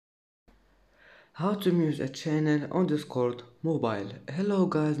How to mute a channel on Discord mobile. Hello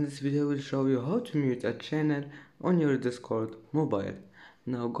guys, in this video I will show you how to mute a channel on your Discord mobile.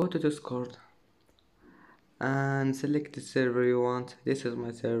 Now go to Discord and select the server you want. This is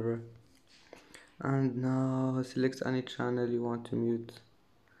my server. And now select any channel you want to mute.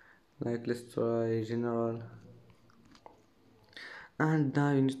 Like let's try general. And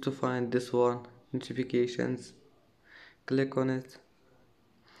now you need to find this one, notifications. Click on it.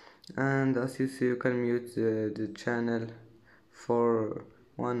 And as you see, you can mute the channel for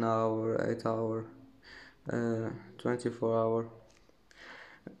 1 hour, 8 hour, 24 hour,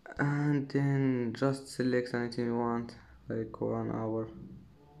 and then just select anything you want, like 1 hour.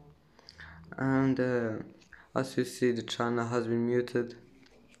 And as you see, the channel has been muted.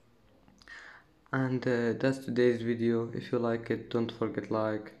 And that's today's video. If you like it, don't forget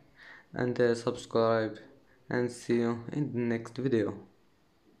like and subscribe, and see you in the next video.